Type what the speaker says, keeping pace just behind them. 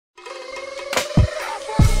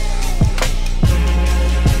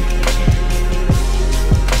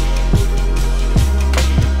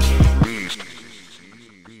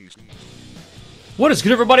What is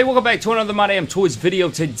good, everybody? Welcome back to another My Damn Toys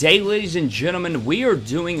video. Today, ladies and gentlemen, we are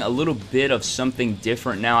doing a little bit of something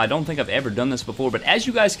different now. I don't think I've ever done this before, but as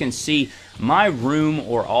you guys can see, my room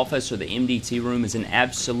or office or the MDT room is an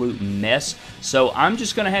absolute mess. So I'm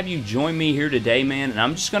just going to have you join me here today, man, and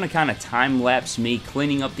I'm just going to kind of time-lapse me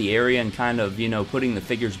cleaning up the area and kind of, putting the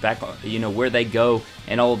figures back, where they go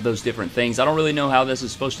and all of those different things. I don't really know how this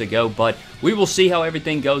is supposed to go, but we will see how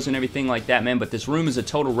everything goes and everything like that, man. But this room is a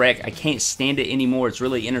total wreck. I can't stand it anymore. It's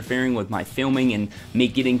really interfering with my filming and me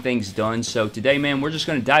getting things done. So today, man, we're just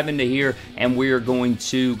going to dive into here and we're going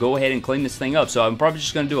to go ahead and clean this thing up. So I'm probably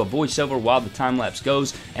just going to do a voiceover while the time lapse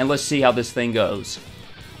goes, and let's see how this thing goes.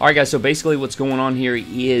 Alright guys, so basically what's going on here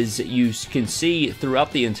is you can see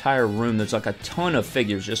throughout the entire room there's like a ton of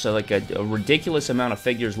figures, just like a ridiculous amount of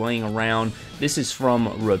figures laying around. This is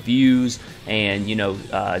from reviews and,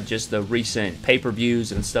 just the recent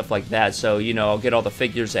pay-per-views and stuff like that. So, I'll get all the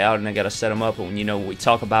figures out and I gotta set them up when, we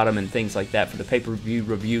talk about them and things like that for the pay-per-view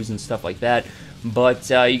reviews and stuff like that. But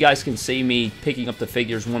you guys can see me picking up the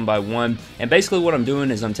figures one by one, and basically what I'm doing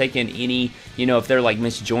is I'm taking any, if they're like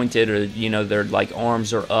misjointed or, their like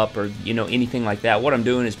arms are up or, anything like that, what I'm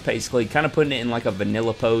doing is basically kind of putting it in like a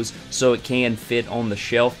vanilla pose so it can fit on the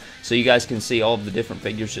shelf. So you guys can see all of the different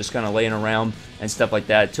figures just kind of laying around and stuff like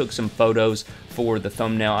that. Took some photos for the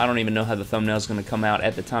thumbnail. I don't even know how the thumbnail is going to come out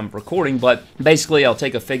at the time of recording, but basically I'll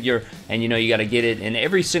take a figure and you got to get it, and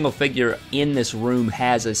every single figure in this room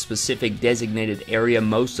has a specific designated area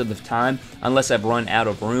most of the time, unless I've run out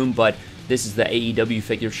of room. But this is the AEW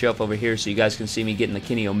figure shelf over here, so you guys can see me getting the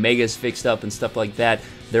Kenny Omegas fixed up and stuff like that.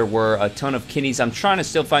 There were a ton of Kennys. I'm trying to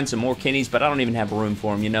still find some more Kennys, but I don't even have room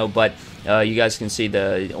for them, but you guys can see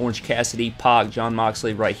the Orange Cassidy, Pac, John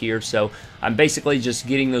Moxley right here. So I'm basically just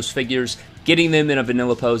getting those figures, getting them in a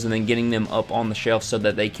vanilla pose, and then getting them up on the shelf so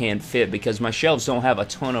that they can fit, because my shelves don't have a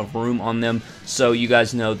ton of room on them. So you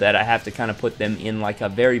guys know that I have to kind of put them in like a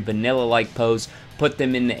very vanilla-like pose, put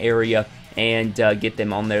them in the area, and get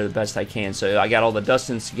them on there the best I can. So I got all the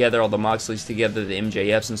Dustins together, all the Moxleys together, the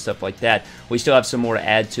MJFs and stuff like that. We still have some more to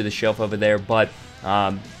add to the shelf over there, but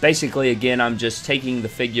basically, again, I'm just taking the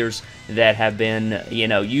figures that have been,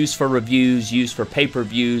 used for reviews, used for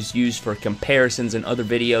pay-per-views, used for comparisons and other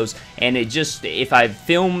videos, and it just, if I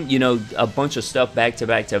film, a bunch of stuff back to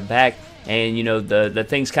back to back, and the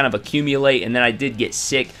things kind of accumulate, and then I did get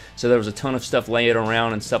sick, so there was a ton of stuff laying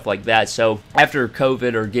around and stuff like that. So after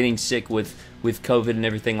COVID, or getting sick with COVID and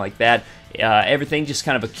everything like that, everything just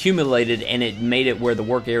kind of accumulated, and it made it where the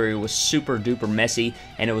work area was super duper messy,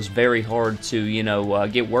 and it was very hard to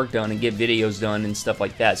get work done and get videos done and stuff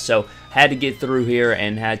like that. So had to get through here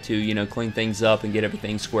and had to clean things up and get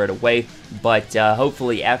everything squared away. But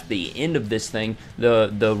hopefully after the end of this thing,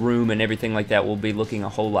 the room and everything like that will be looking a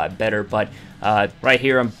whole lot better. But right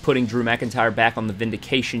here I'm putting Drew McIntyre back on the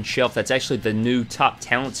Vindication shelf. That's actually the new Top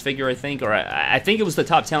Talents figure, I think, or I think it was the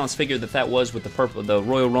Top Talents figure that was with the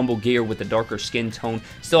Royal Rumble gear with the darker skin tone.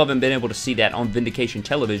 Still haven't been able to see that on Vindication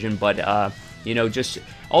television, but just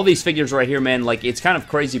all these figures right here, man, like, it's kind of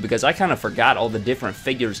crazy because I kind of forgot all the different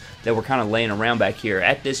figures that were kind of laying around back here.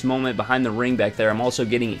 At this moment, behind the ring back there, I'm also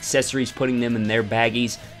getting accessories, putting them in their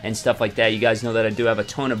baggies and stuff like that. You guys know that I do have a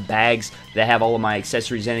ton of bags that have all of my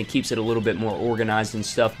accessories in it. Keeps it a little bit more organized and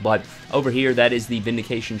stuff. But over here, that is the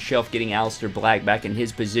Vindication shelf, getting Aleister Black back in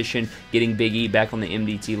his position, getting Big E back on the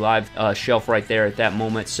MDT Live shelf right there at that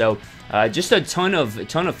moment. So just a ton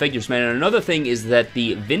of figures, man. And another thing is that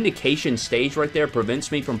the Vindication stage right there prevents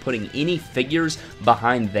me from putting any figures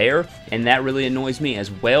behind there, and that really annoys me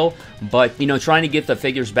as well. But trying to get the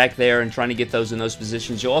figures back there and trying to get those in those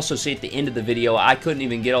positions. You'll also see at the end of the video I couldn't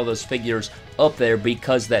even get all those figures up there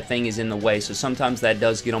because that thing is in the way. So sometimes that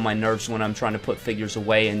does get on my nerves when I'm trying to put figures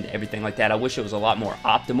away and everything like that. I wish it was a lot more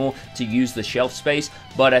optimal to use the shelf space,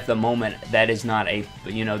 but at the moment that is not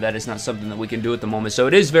something that we can do at the moment. So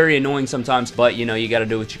it is very annoying sometimes, but you got to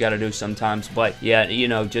do what you got to do sometimes. But yeah,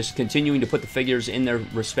 just continuing to put the figures in their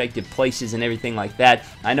respective places and everything like that.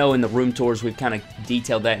 I know in the room tours we've kind of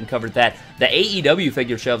detailed that and covered that. The AEW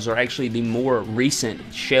figure shelves are actually the more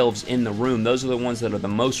recent shelves in the room. Those are the ones that are the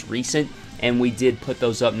most recent, and we did put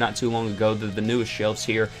those up not too long ago. They're the newest shelves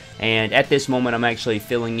here, and at this moment I'm actually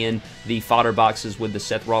filling in the fodder boxes with the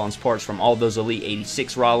Seth Rollins parts from all those Elite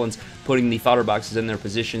 86 Rollins, putting the fodder boxes in their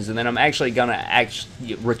positions, and then I'm actually going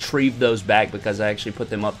to retrieve those back because I actually put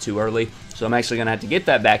them up too early. So I'm actually going to have to get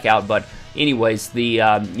that back out, but anyways, the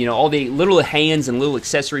all the little hands and little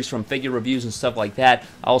accessories from figure reviews and stuff like that,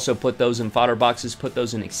 I also put those in fodder boxes, put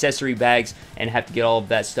those in accessory bags, and have to get all of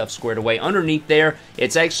that stuff squared away. Underneath there,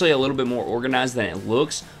 it's actually a little bit more organized than it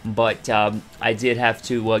looks, but I did have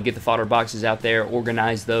to get the fodder boxes out there,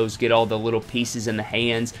 organize those, get all the little pieces in the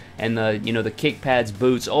hands, and the kick pads,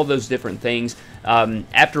 boots, all those different things.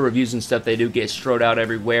 After reviews and stuff, they do get strode out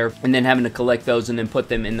everywhere, and then having to collect those and then put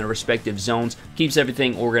them in their respective zones keeps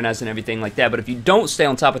everything organized and everything like that. But if you don't stay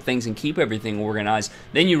on top of things and keep everything organized,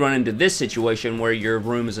 then you run into this situation where your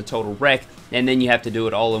room is a total wreck, and then you have to do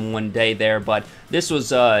it all in one day there. But this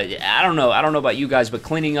was, I don't know about you guys, but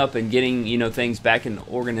cleaning up and getting, things back in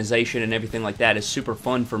organization and everything like that is super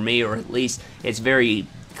fun for me, or at least it's very...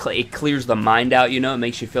 it clears the mind out, it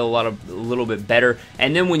makes you feel a little bit better.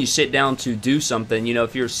 And then when you sit down to do something,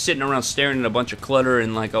 if you're sitting around staring at a bunch of clutter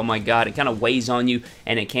and like, oh my god, it kind of weighs on you,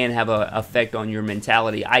 and it can have an effect on your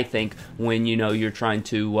mentality, I think, when you're trying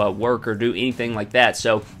to work or do anything like that.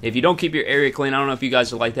 So if you don't keep your area clean, I don't know if you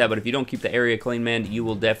guys are like that, but if you don't keep the area clean, man, you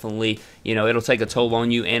will definitely, it'll take a toll on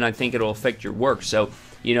you, and I think it'll affect your work. So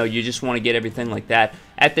you just want to get everything like that.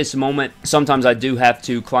 At this moment, sometimes I do have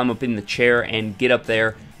to climb up in the chair and get up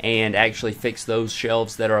there and actually fix those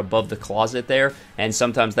shelves that are above the closet there, and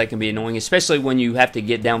sometimes that can be annoying, especially when you have to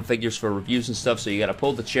get down figures for reviews and stuff. So you got to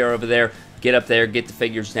pull the chair over there, get up there, get the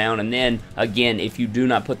figures down, and then again, if you do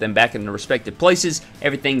not put them back in the respective places,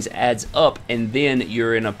 everything adds up, and then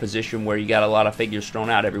you're in a position where you got a lot of figures thrown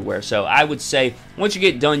out everywhere. So I would say once you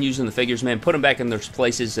get done using the figures, man, put them back in their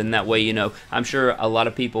places, and that way, I'm sure a lot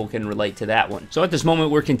of people can relate to that one. So at this moment,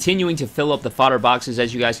 we're continuing to fill up the fodder boxes.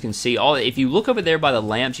 As you guys can see, if you look over there by the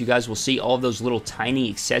lamps, you guys will see all those little tiny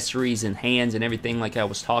accessories and hands and everything like I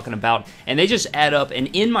was talking about, and they just add up. And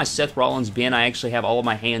in my Seth Rollins bin, I actually have all of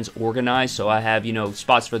my hands organized. So I have,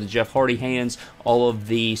 spots for the Jeff Hardy hands, all of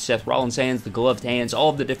the Seth Rollins hands, the gloved hands, all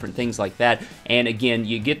of the different things like that. And again,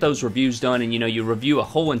 you get those reviews done, and you review a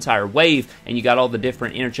whole entire wave, and you got all the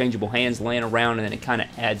different interchangeable hands laying around, and then it kind of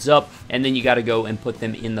adds up, and then you got to go and put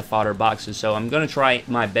them in the fodder boxes. So I'm going to try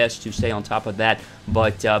my best to stay on top of that,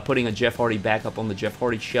 but putting a Jeff Hardy back up on the Jeff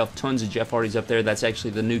Hardy shelf, tons of Jeff Hardys up there. That's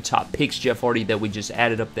actually the new Top Picks Jeff Hardy that we just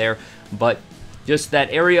added up there. But just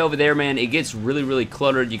that area over there, man, it gets really, really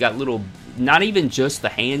cluttered. You got little, not even just the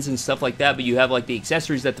hands and stuff like that, but you have like the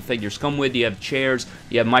accessories that the figures come with. You have chairs,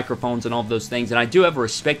 you have microphones, and all of those things. And I do have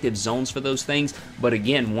respective zones for those things, but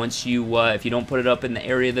again, once you, if you don't put it up in the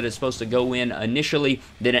area that it's supposed to go in initially,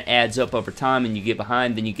 then it adds up over time, and you get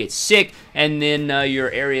behind, then you get sick, and then your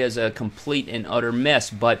area is a complete and utter mess.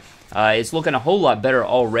 But it's looking a whole lot better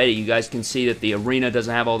already. You guys can see that the arena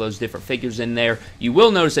doesn't have all those different figures in there. You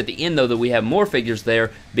will notice at the end, though, that we have more figures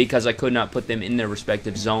there because I could not put them in their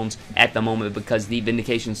respective zones at the moment because the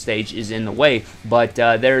Vindication stage is in the way. But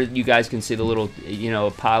there you guys can see the little,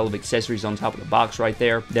 pile of accessories on top of the box right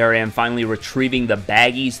there. There I am finally retrieving the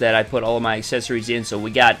baggies that I put all of my accessories in. So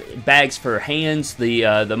we got bags for hands, the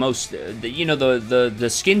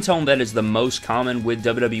skin tone that is the most common with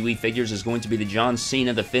WWE figures is going to be the John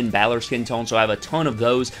Cena, the Finn Balor skin tone, so I have a ton of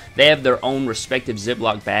those. They have their own respective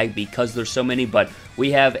Ziploc bag because there's so many, but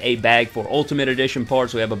we have a bag for Ultimate Edition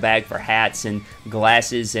parts, we have a bag for hats and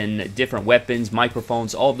glasses and different weapons,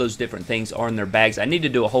 microphones, all of those different things are in their bags. I need to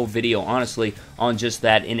do a whole video, honestly, on just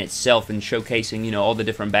that in itself and showcasing, all the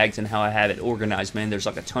different bags and how I have it organized, man. There's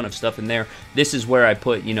like a ton of stuff in there. This is where I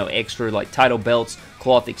put, extra like title belts,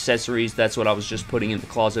 cloth accessories. That's what I was just putting in the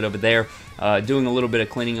closet over there. Doing a little bit of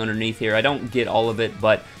cleaning underneath here. I don't get all of it,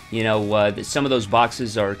 but some of those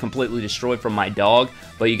boxes are completely destroyed from my dog,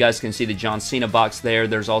 but you guys can see the John Cena box there.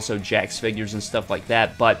 There's also Jack's figures and stuff like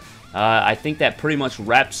that, but I think that pretty much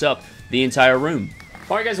wraps up the entire room.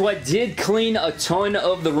 Alright guys, well I did clean a ton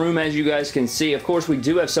of the room, as you guys can see. Of course, we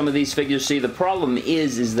do have some of these figures. See, the problem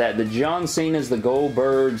is that the John Cenas, the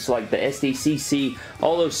Goldbergs, like the SDCC,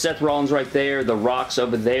 all those Seth Rollins right there, the Rocks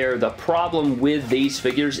over there, the problem with these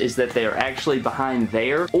figures is that they're actually behind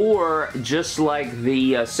there, or just like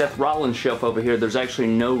the Seth Rollins shelf over here, there's actually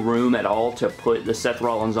no room at all to put the Seth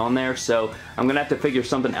Rollins on there, so I'm going to have to figure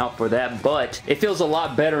something out for that, but it feels a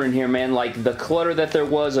lot better in here, man. Like, the clutter that there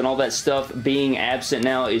was and all that stuff being absent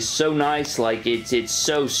now is so nice. Like, it's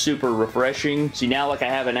so super refreshing. See, now, like, I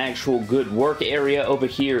have an actual good work area over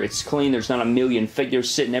here. It's clean. There's not a million figures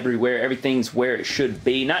sitting everywhere. Everything's where it should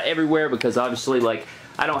be. Not everywhere, because obviously, like,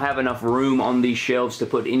 I don't have enough room on these shelves to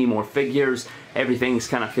put any more figures. Everything's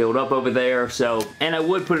kind of filled up over there, so, and I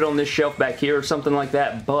would put it on this shelf back here or something like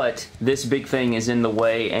that, but this big thing is in the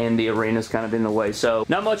way and the arena's kind of in the way, so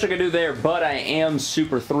not much I can do there, but I am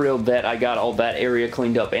super thrilled that I got all that area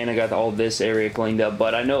cleaned up and I got all this area cleaned up.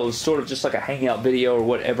 But I know it was sort of just like a hangout video or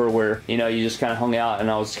whatever where, you know, you just kind of hung out and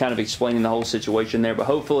I was kind of explaining the whole situation there, but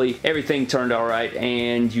hopefully everything turned all right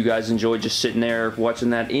and you guys enjoyed just sitting there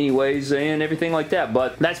watching that anyways and everything like that.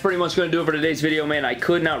 But that's pretty much going to do it for today's video, man. I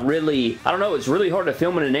could not really, I don't know, it's really hard to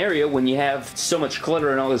film in an area when you have so much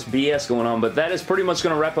clutter and all this BS going on, but that is pretty much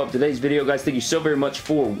going to wrap up today's video, guys. Thank you so very much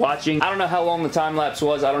for watching. I don't know how long the time lapse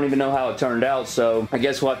was. I don't even know how it turned out, so I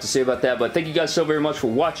guess we'll have to see about that, but thank you guys so very much for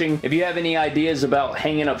watching. If you have any ideas about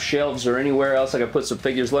hanging up shelves or anywhere else I could put some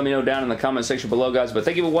figures, let me know down in the comment section below, guys. But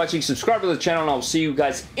thank you for watching. Subscribe to the channel, and I'll see you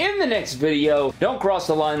guys in the next video. Don't cross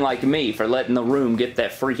the line like me for letting the room get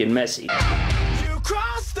that freaking messy.